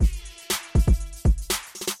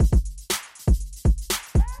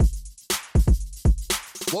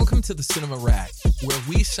Welcome to the Cinema Rag, where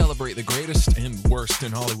we celebrate the greatest and worst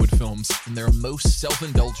in Hollywood films and their most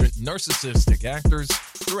self-indulgent, narcissistic actors,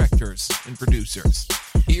 directors, and producers.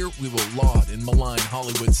 Here, we will laud and malign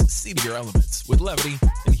Hollywood's seedier elements with levity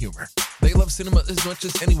and humor. They love cinema as much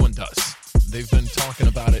as anyone does. They've been talking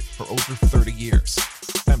about it for over 30 years.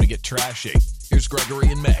 Time to get trashy. Here's Gregory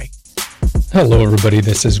and May. Hello, everybody.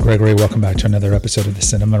 This is Gregory. Welcome back to another episode of the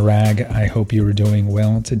Cinema Rag. I hope you are doing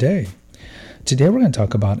well today. Today, we're going to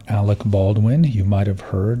talk about Alec Baldwin. You might have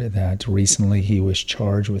heard that recently he was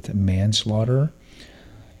charged with manslaughter,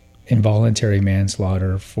 involuntary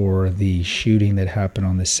manslaughter for the shooting that happened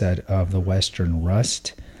on the set of The Western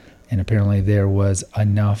Rust. And apparently there was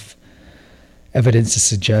enough evidence to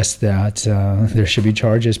suggest that there should be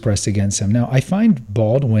charges pressed against him. Now, I find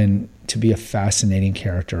Baldwin to be a fascinating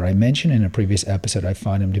character. I mentioned in a previous episode I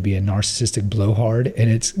find him to be a narcissistic blowhard,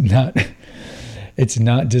 and it's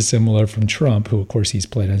not dissimilar from Trump, who of course he's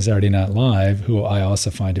played on Saturday Night Live, who I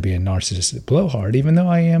also find to be a narcissistic blowhard. Even though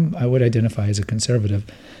I would identify as a conservative,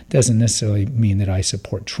 doesn't necessarily mean that I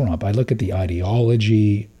support Trump. I look at the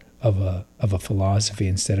ideology of a philosophy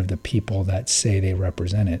instead of the people that say they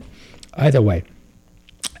represent it. Either way,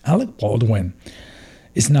 Alec Baldwin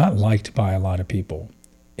is not liked by a lot of people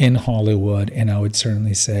in Hollywood, and I would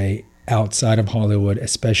certainly say outside of Hollywood,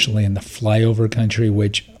 especially in the flyover country,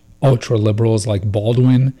 which ultra-liberals like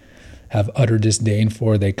Baldwin have utter disdain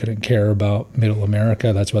for. They couldn't care about middle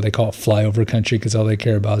America. That's why they call it flyover country, because all they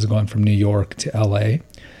care about is going from New York to LA.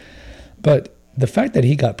 But the fact that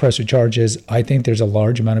he got pressed with charges, I think there's a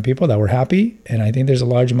large amount of people that were happy, and I think there's a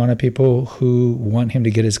large amount of people who want him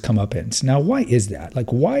to get his comeuppance. Now, why is that?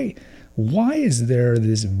 Why is there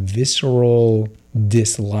this visceral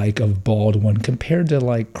dislike of Baldwin compared to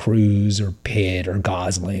like Cruise or Pitt or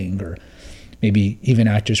Gosling or maybe even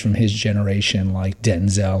actors from his generation like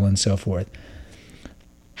Denzel and so forth?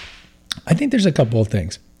 I think there's a couple of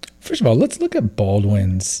things. First of all, let's look at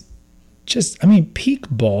Baldwin's peak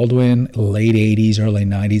Baldwin, late 80s, early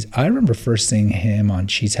 90s. I remember first seeing him on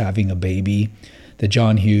She's Having a Baby, the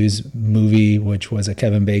John Hughes movie, which was a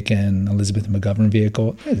Kevin Bacon, Elizabeth McGovern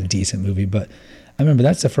vehicle. It was a decent movie, but I remember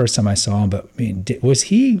that's the first time I saw him. But I mean, was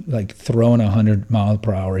he like throwing 100 mile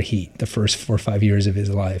per hour heat the first 4 or 5 years of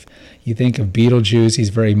his life? You think of Beetlejuice, he's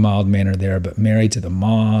very mild-mannered there, but Married to the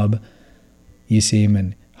Mob, you see him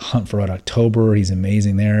in Hunt for Red October, he's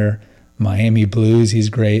amazing there. Miami Blues, he's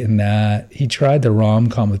great in that. He tried the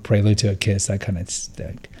rom-com with Prelude to a Kiss, that kind of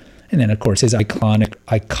stank. And then, of course, his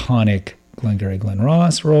iconic Glengarry Glen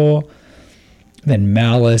Ross role. Then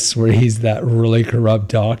Malice, where he's that really corrupt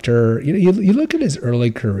doctor. You look at his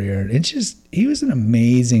early career, it's just, he was an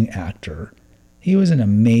amazing actor.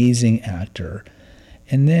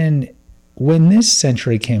 And then when this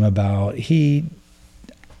century came about, he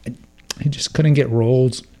just couldn't get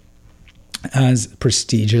roles as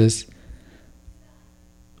prestigious.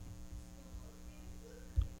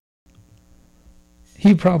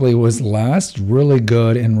 He probably was last really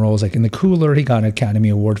good in roles like in The Cooler. He got an Academy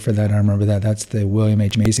Award for that. I remember that. That's the William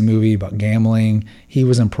H. Macy movie about gambling. He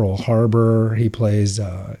was in Pearl Harbor. He plays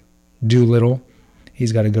Doolittle.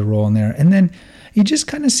 He's got a good role in there. And then you just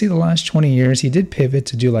kind of see the last 20 years, he did pivot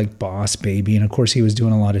to do like Boss Baby. And of course, he was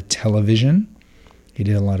doing a lot of television. He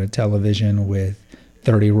did a lot of television with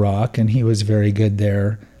 30 Rock, and he was very good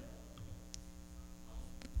there.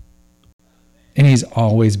 And he's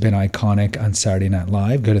always been iconic on Saturday Night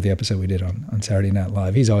Live. Go to the episode we did on Saturday Night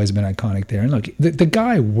Live. He's always been iconic there. And look, the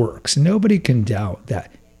guy works. Nobody can doubt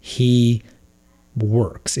that he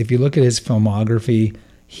works. If you look at his filmography,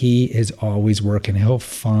 he is always working. He'll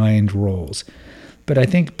find roles. But I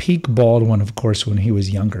think peak Baldwin, of course, when he was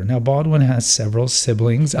younger. Now, Baldwin has several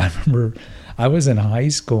siblings. I remember I was in high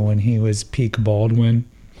school when he was peak Baldwin.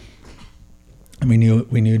 And we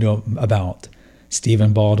knew about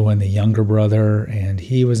Stephen Baldwin, the younger brother, and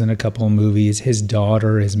he was in a couple of movies. His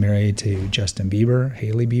daughter is married to Justin Bieber,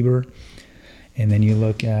 Hailey Bieber. And then you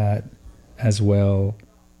look at, as well,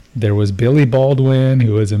 there was Billy Baldwin,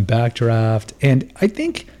 who was in Backdraft. And I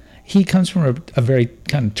think he comes from a very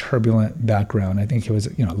kind of turbulent background. I think he was,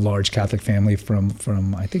 a large Catholic family from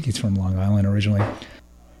I think he's from Long Island originally.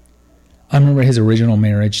 I remember his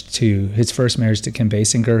first marriage to Kim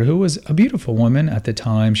Basinger, who was a beautiful woman at the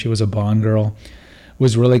time. She was a Bond girl,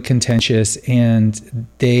 was really contentious, and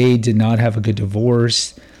they did not have a good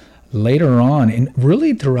divorce. Later on, and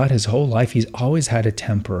really throughout his whole life, he's always had a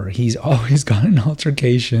temper. He's always gotten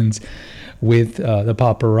altercations with the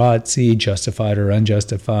paparazzi, justified or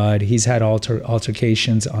unjustified. He's had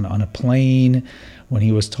altercations on a plane when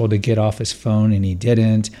he was told to get off his phone and he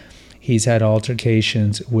didn't. He's had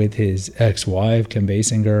altercations with his ex-wife, Kim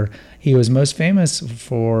Basinger. He was most famous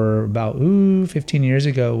for about 15 years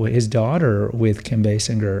ago, his daughter with Kim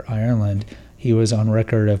Basinger, Ireland. He was on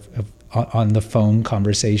record on the phone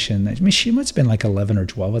conversation. I mean, she must have been like 11 or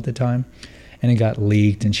 12 at the time. And it got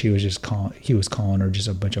leaked, and he was calling her just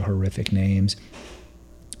a bunch of horrific names.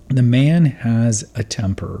 The man has a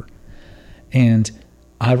temper. And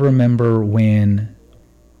I remember when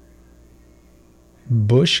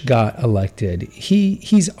Bush got elected,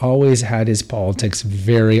 he's always had his politics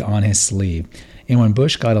very on his sleeve. And when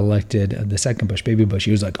Bush got elected, the second Bush, baby Bush,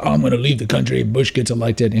 he was like, I'm going to leave the country if Bush gets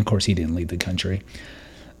elected. And of course, he didn't leave the country.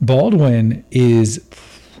 Baldwin is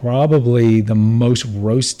probably the most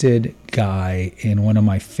roasted guy in one of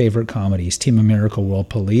my favorite comedies, Team America World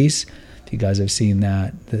Police. If you guys have seen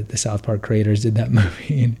that, the South Park creators did that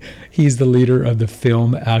movie, and he's the leader of the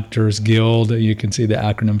Film Actors Guild. You can see the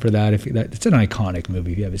acronym for that. It's an iconic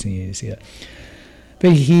movie. If you haven't seen it, you see it.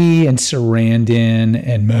 But he and Sarandon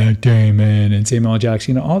and Matt Damon and Samuel L.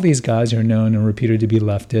 Jackson, all these guys are known and reputed to be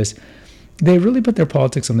leftists. They really put their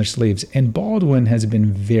politics on their sleeves. And Baldwin has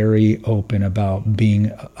been very open about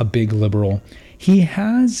being a big liberal. He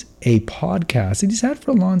has a podcast that he's had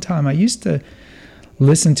for a long time. I used to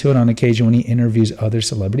listen to it on occasion when he interviews other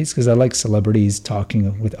celebrities, because I like celebrities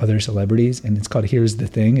talking with other celebrities. And it's called Here's the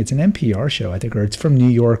Thing. It's an NPR show, I think, or it's from New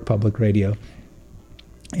York Public Radio.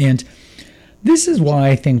 And this is why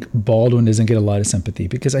I think Baldwin doesn't get a lot of sympathy,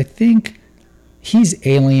 because I think he's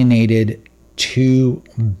alienated two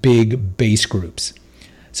big base groups.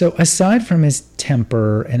 So aside from his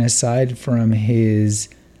temper and aside from his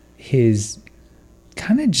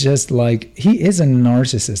kind of just like, he is a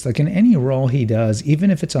narcissist. Like in any role he does,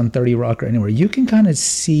 even if it's on 30 Rock or anywhere, you can kind of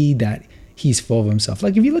see that he's full of himself.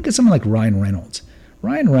 Like if you look at someone like Ryan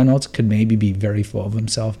Reynolds could maybe be very full of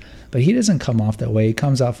himself, but he doesn't come off that way. He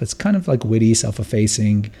comes off as kind of like witty,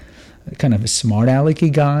 self-effacing, kind of a smart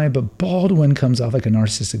alecky guy, but Baldwin comes off like a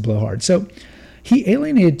narcissistic blowhard. So he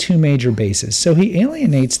alienated two major bases. So he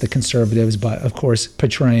alienates the conservatives by, of course,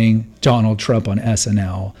 portraying Donald Trump on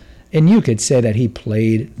SNL. And you could say that he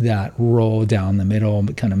played that role down the middle,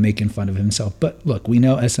 kind of making fun of himself. But look, we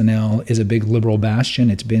know SNL is a big liberal bastion.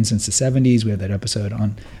 It's been since the 70s. We have that episode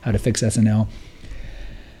on how to fix SNL.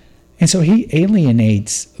 And so he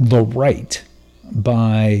alienates the right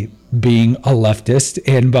by being a leftist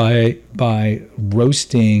and by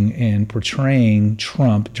roasting and portraying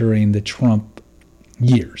Trump during the Trump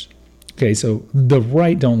years. Okay, so the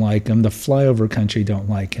right don't like him. The flyover country don't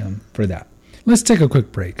like him for that. Let's take a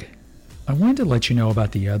quick break. I wanted to let you know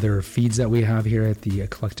about the other feeds that we have here at the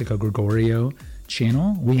Eclectico Gregorio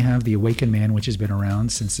channel. We have The Awakened Man, which has been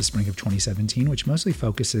around since the spring of 2017, which mostly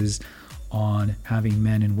focuses on having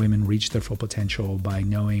men and women reach their full potential by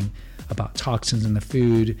knowing about toxins in the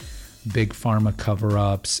food, big pharma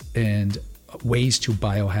cover-ups, and ways to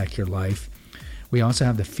biohack your life. We also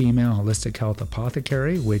have the Female Holistic Health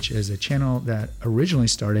Apothecary, which is a channel that originally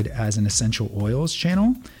started as an essential oils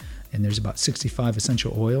channel. And there's about 65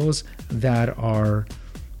 essential oils that are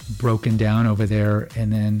broken down over there.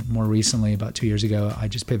 And then more recently, about 2 years ago, I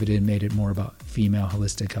just pivoted and made it more about female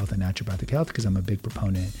holistic health and naturopathic health, because I'm a big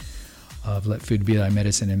proponent of let food be thy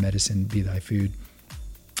medicine and medicine be thy food.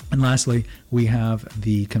 And lastly, we have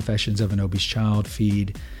the Confessions of an Obese Child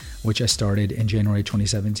feed, which I started in January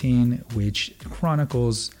 2017, which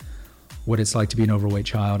chronicles what it's like to be an overweight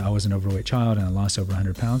child. I was an overweight child and I lost over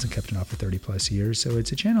 100 pounds and kept it off for 30 plus years. So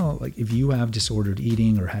it's a channel, like if you have disordered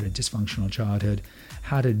eating or had a dysfunctional childhood,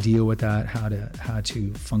 how to deal with that, how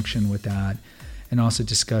to function with that, and also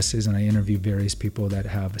discusses, and I interview various people that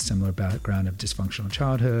have a similar background of dysfunctional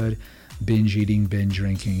childhood, binge eating, binge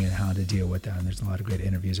drinking, and how to deal with that. And there's a lot of great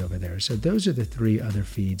interviews over there. So those are the three other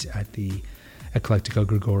feeds at the Eclectico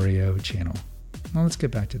Gregorio channel. Now let's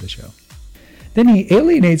get back to the show. Then he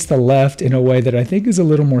alienates the left in a way that I think is a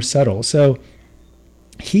little more subtle. So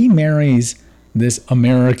he marries this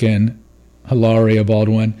American, Hilaria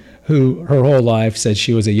Baldwin, who her whole life said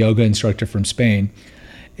she was a yoga instructor from Spain.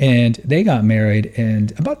 And they got married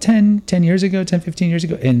and about 15 years ago,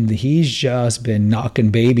 and he's just been knocking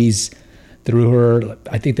babies through her.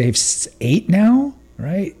 I think they have 8 now,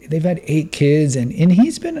 right? They've had 8 kids, and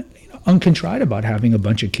he's been uncontrite about having a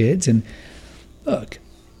bunch of kids. And look,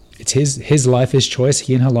 it's his life, his choice.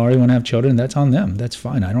 He and Hilaria want to have children. That's on them. That's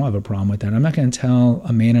fine. I don't have a problem with that. I'm not going to tell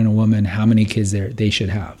a man and a woman how many kids they should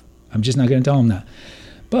have. I'm just not going to tell them that.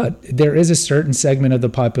 But there is a certain segment of the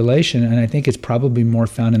population, and I think it's probably more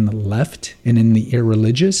found in the left and in the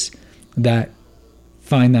irreligious, that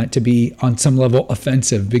find that to be on some level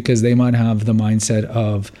offensive, because they might have the mindset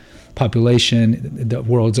of population, the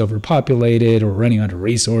world's overpopulated or running out of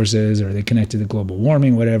resources, or they connected to global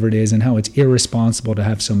warming, whatever it is, and how it's irresponsible to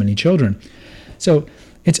have so many children. So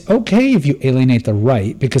it's okay if you alienate the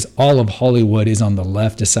right, because all of Hollywood is on the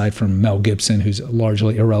left, aside from Mel Gibson, who's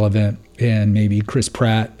largely irrelevant, and maybe Chris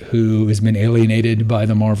Pratt, who has been alienated by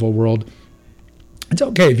the Marvel world. It's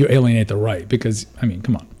okay if you alienate the right, because, I mean,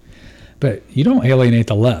 come on. But you don't alienate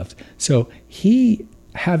the left. So he,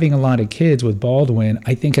 having a lot of kids with Baldwin,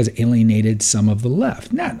 I think has alienated some of the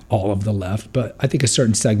left. Not all of the left, but I think a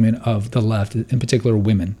certain segment of the left, in particular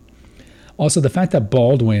women. Also, the fact that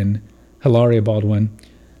Baldwin, Hilaria Baldwin,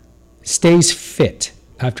 stays fit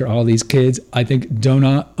after all these kids, I think do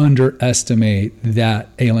not underestimate that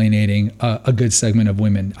alienating a good segment of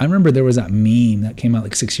women. I remember there was that meme that came out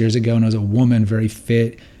like 6 years ago, and it was a woman very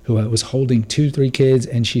fit who was holding 2-3 kids,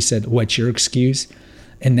 and she said, "What's your excuse?"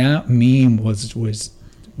 And that meme went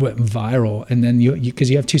viral. And then because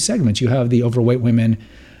you have two segments, you have the overweight women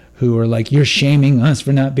who are like, "You're shaming us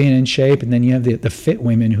for not being in shape," and then you have the fit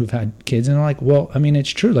women who've had kids, and they're like, well, I mean,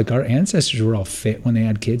 it's true. Like, our ancestors were all fit when they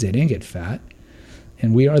had kids; they didn't get fat.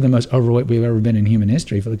 And we are the most overweight we've ever been in human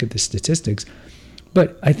history, if you look at the statistics.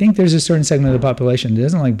 But I think there's a certain segment of the population that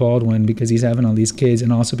doesn't like Baldwin because he's having all these kids,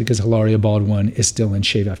 and also because Hilaria Baldwin is still in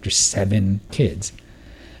shape after 7 kids.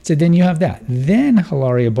 So then you have that. Then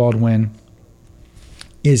Hilaria Baldwin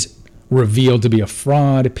is revealed to be a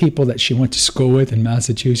fraud. People that she went to school with in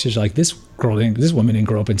Massachusetts, like, this woman didn't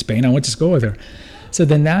grow up in Spain. I went to school with her. So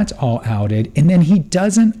then that's all outed. And then he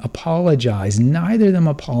doesn't apologize. Neither of them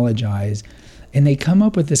apologize. And they come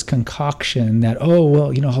up with this concoction that, oh,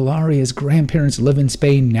 well, Hilaria's grandparents live in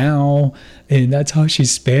Spain now, and that's how she's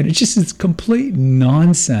Spanish. It's complete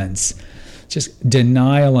nonsense, just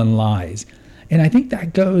denial and lies. And I think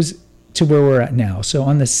that goes to where we're at now. So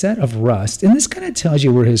on the set of Rust, and this kind of tells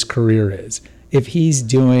you where his career is. If he's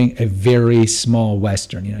doing a very small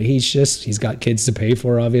Western, he's got kids to pay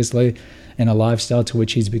for, obviously, and a lifestyle to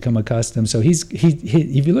which he's become accustomed. So he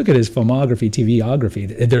if you look at his filmography,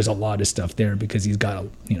 TVography, there's a lot of stuff there because he's got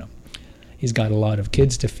a lot of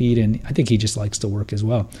kids to feed, and I think he just likes to work as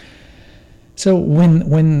well. So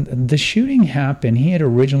when the shooting happened, he had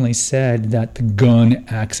originally said that the gun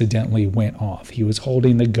accidentally went off. He was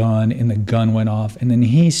holding the gun, and the gun went off, and then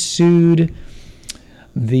he sued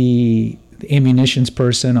the ammunitions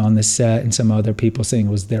person on the set and some other people, saying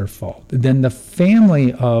it was their fault. Then the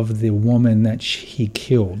family of the woman that he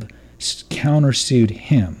killed countersued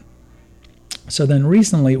him. So then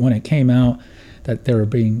recently, when it came out that there were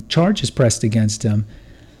being charges pressed against him,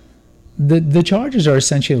 the charges are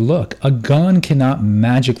essentially, look, a gun cannot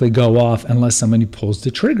magically go off unless somebody pulls the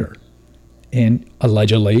trigger. And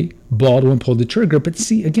allegedly, Baldwin pulled the trigger. But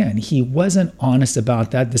see, again, he wasn't honest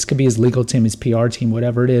about that. This could be his legal team, his PR team,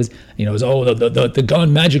 whatever it is. It was, the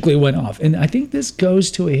gun magically went off. And I think this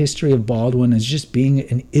goes to a history of Baldwin as just being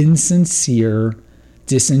an insincere,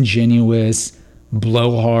 disingenuous,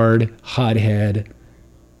 blowhard, hothead,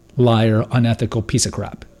 liar, unethical piece of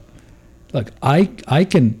crap. Look, I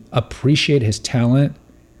can appreciate his talent.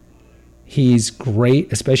 He's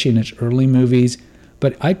great, especially in his early movies.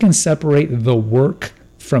 But I can separate the work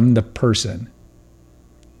from the person.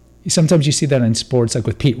 Sometimes you see that in sports, like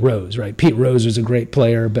with Pete Rose, right? Pete Rose was a great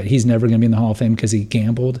player, but he's never going to be in the Hall of Fame because he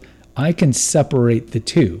gambled. I can separate the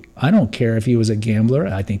two. I don't care if he was a gambler.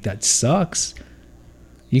 I think that sucks.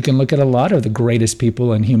 You can look at a lot of the greatest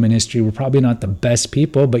people in human history. We're probably not the best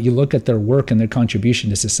people, but you look at their work and their contribution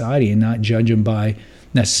to society and not judge them by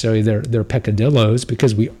necessarily their peccadillos,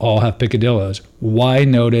 because we all have peccadillos. Why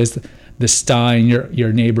notice the sty in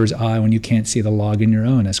your neighbor's eye when you can't see the log in your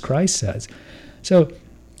own, as Christ says? So,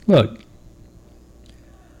 look,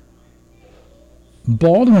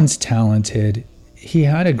 Baldwin's talented. He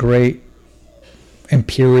had a great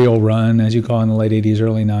imperial run, as you call it, in the late 80s,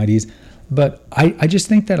 early 90s. But I just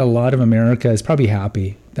think that a lot of America is probably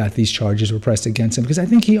happy that these charges were pressed against him, because I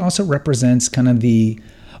think he also represents kind of the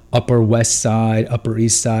Upper West Side, Upper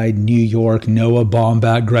East Side, New York, Noah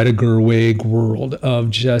Baumbach, Greta Gerwig world of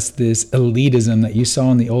just this elitism that you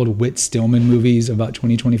saw in the old Whit Stillman movies about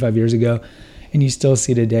 20, 25 years ago, and you still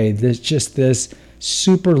see today. There's just this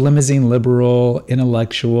super limousine liberal,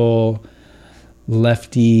 intellectual,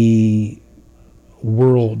 lefty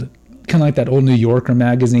world, kind of like that old New Yorker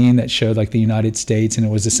magazine that showed like the United States, and it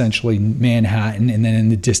was essentially Manhattan, and then in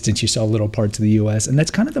the distance you saw little parts of the U.S., and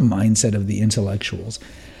that's kind of the mindset of the intellectuals,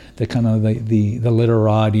 the kind of the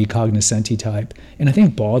literati, cognoscenti type. And I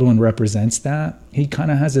think Baldwin represents that. He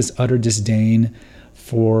kind of has this utter disdain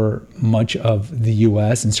for much of the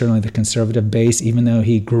U.S. and certainly the conservative base, even though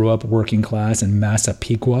he grew up working class in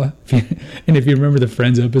Massapequa. And if you remember the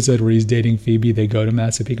Friends episode where he's dating Phoebe, they go to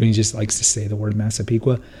Massapequa, and he just likes to say the word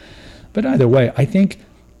Massapequa. But either way, I think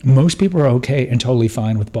most people are okay and totally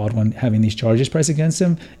fine with Baldwin having these charges pressed against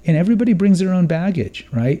him, and everybody brings their own baggage,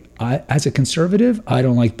 right? As a conservative, I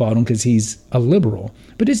don't like Baldwin because he's a liberal.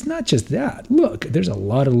 But it's not just that. Look, there's a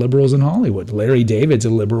lot of liberals in Hollywood. Larry David's a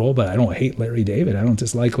liberal, but I don't hate Larry David. I don't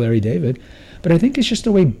dislike Larry David. But I think it's just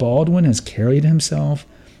the way Baldwin has carried himself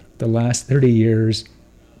the last 30 years.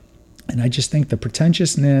 And I just think the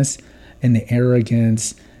pretentiousness and the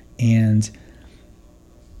arrogance and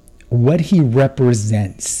what he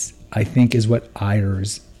represents, I think, is what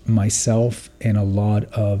ires myself and a lot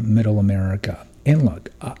of middle America. And look,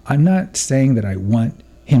 I'm not saying that I want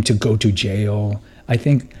him to go to jail. I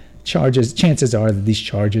think chances are that these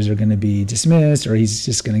charges are going to be dismissed, or he's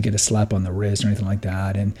just going to get a slap on the wrist or anything like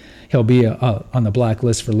that. And he'll be on the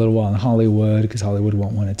blacklist for a little while in Hollywood because Hollywood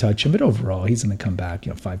won't want to touch him. But overall, he's going to come back,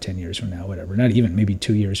 5-10 years from now, whatever. Not even, maybe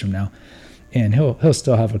 2 years from now. And he'll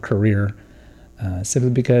still have a career. Simply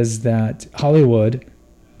because that Hollywood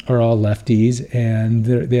are all lefties and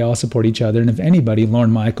they all support each other. And if anybody, Lorne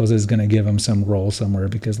Michaels is going to give him some role somewhere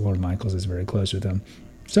because Lorne Michaels is very close with him.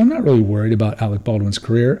 So I'm not really worried about Alec Baldwin's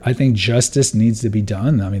career. I think justice needs to be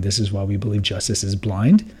done. I mean, this is why we believe justice is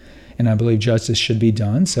blind, and I believe justice should be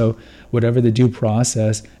done. So whatever the due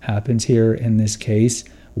process happens here in this case,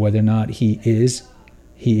 whether or not he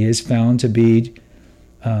is found to be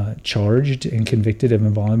charged and convicted of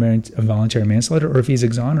involuntary manslaughter, or if he's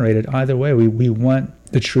exonerated, either way, we want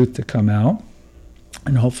the truth to come out,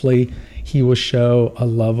 and hopefully he will show a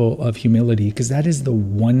level of humility, because that is the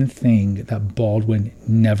one thing that Baldwin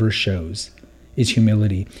never shows, is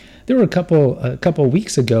humility. There were a couple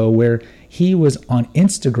weeks ago where he was on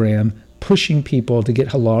Instagram pushing people to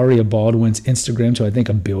get Hilaria Baldwin's Instagram to, I think,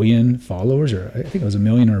 1 billion followers, or I think it was 1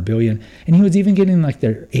 million or 1 billion, and he was even getting like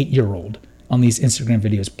their 8-year-old on these Instagram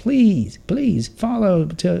videos. Please follow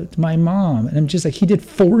to my mom. And I'm just like, he did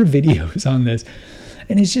 4 videos on this.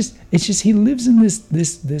 And it's just he lives in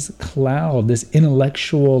this cloud, this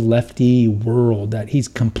intellectual lefty world that he's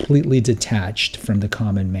completely detached from the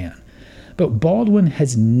common man. But Baldwin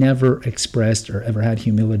has never expressed or ever had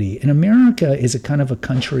humility. And America is a kind of a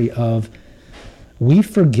country of, we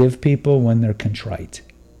forgive people when they're contrite.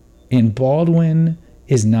 And Baldwin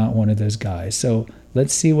is not one of those guys. So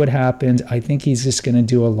let's see what happens. I think he's just going to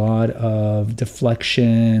do a lot of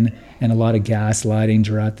deflection and a lot of gaslighting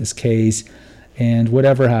throughout this case. And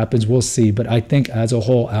whatever happens, we'll see. But I think as a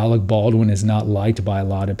whole, Alec Baldwin is not liked by a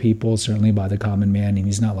lot of people, certainly by the common man, and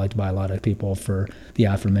he's not liked by a lot of people for the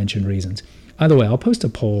aforementioned reasons. Either way, I'll post a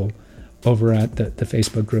poll over at the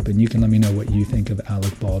Facebook group, and you can let me know what you think of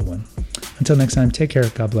Alec Baldwin. Until next time, take care,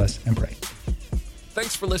 God bless, and pray.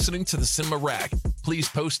 Thanks for listening to the Cinema Rag. Please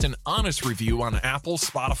post an honest review on Apple,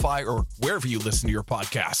 Spotify, or wherever you listen to your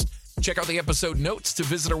podcast. Check out the episode notes to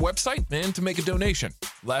visit our website and to make a donation.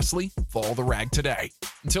 Lastly, follow the rag today.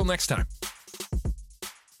 Until next time.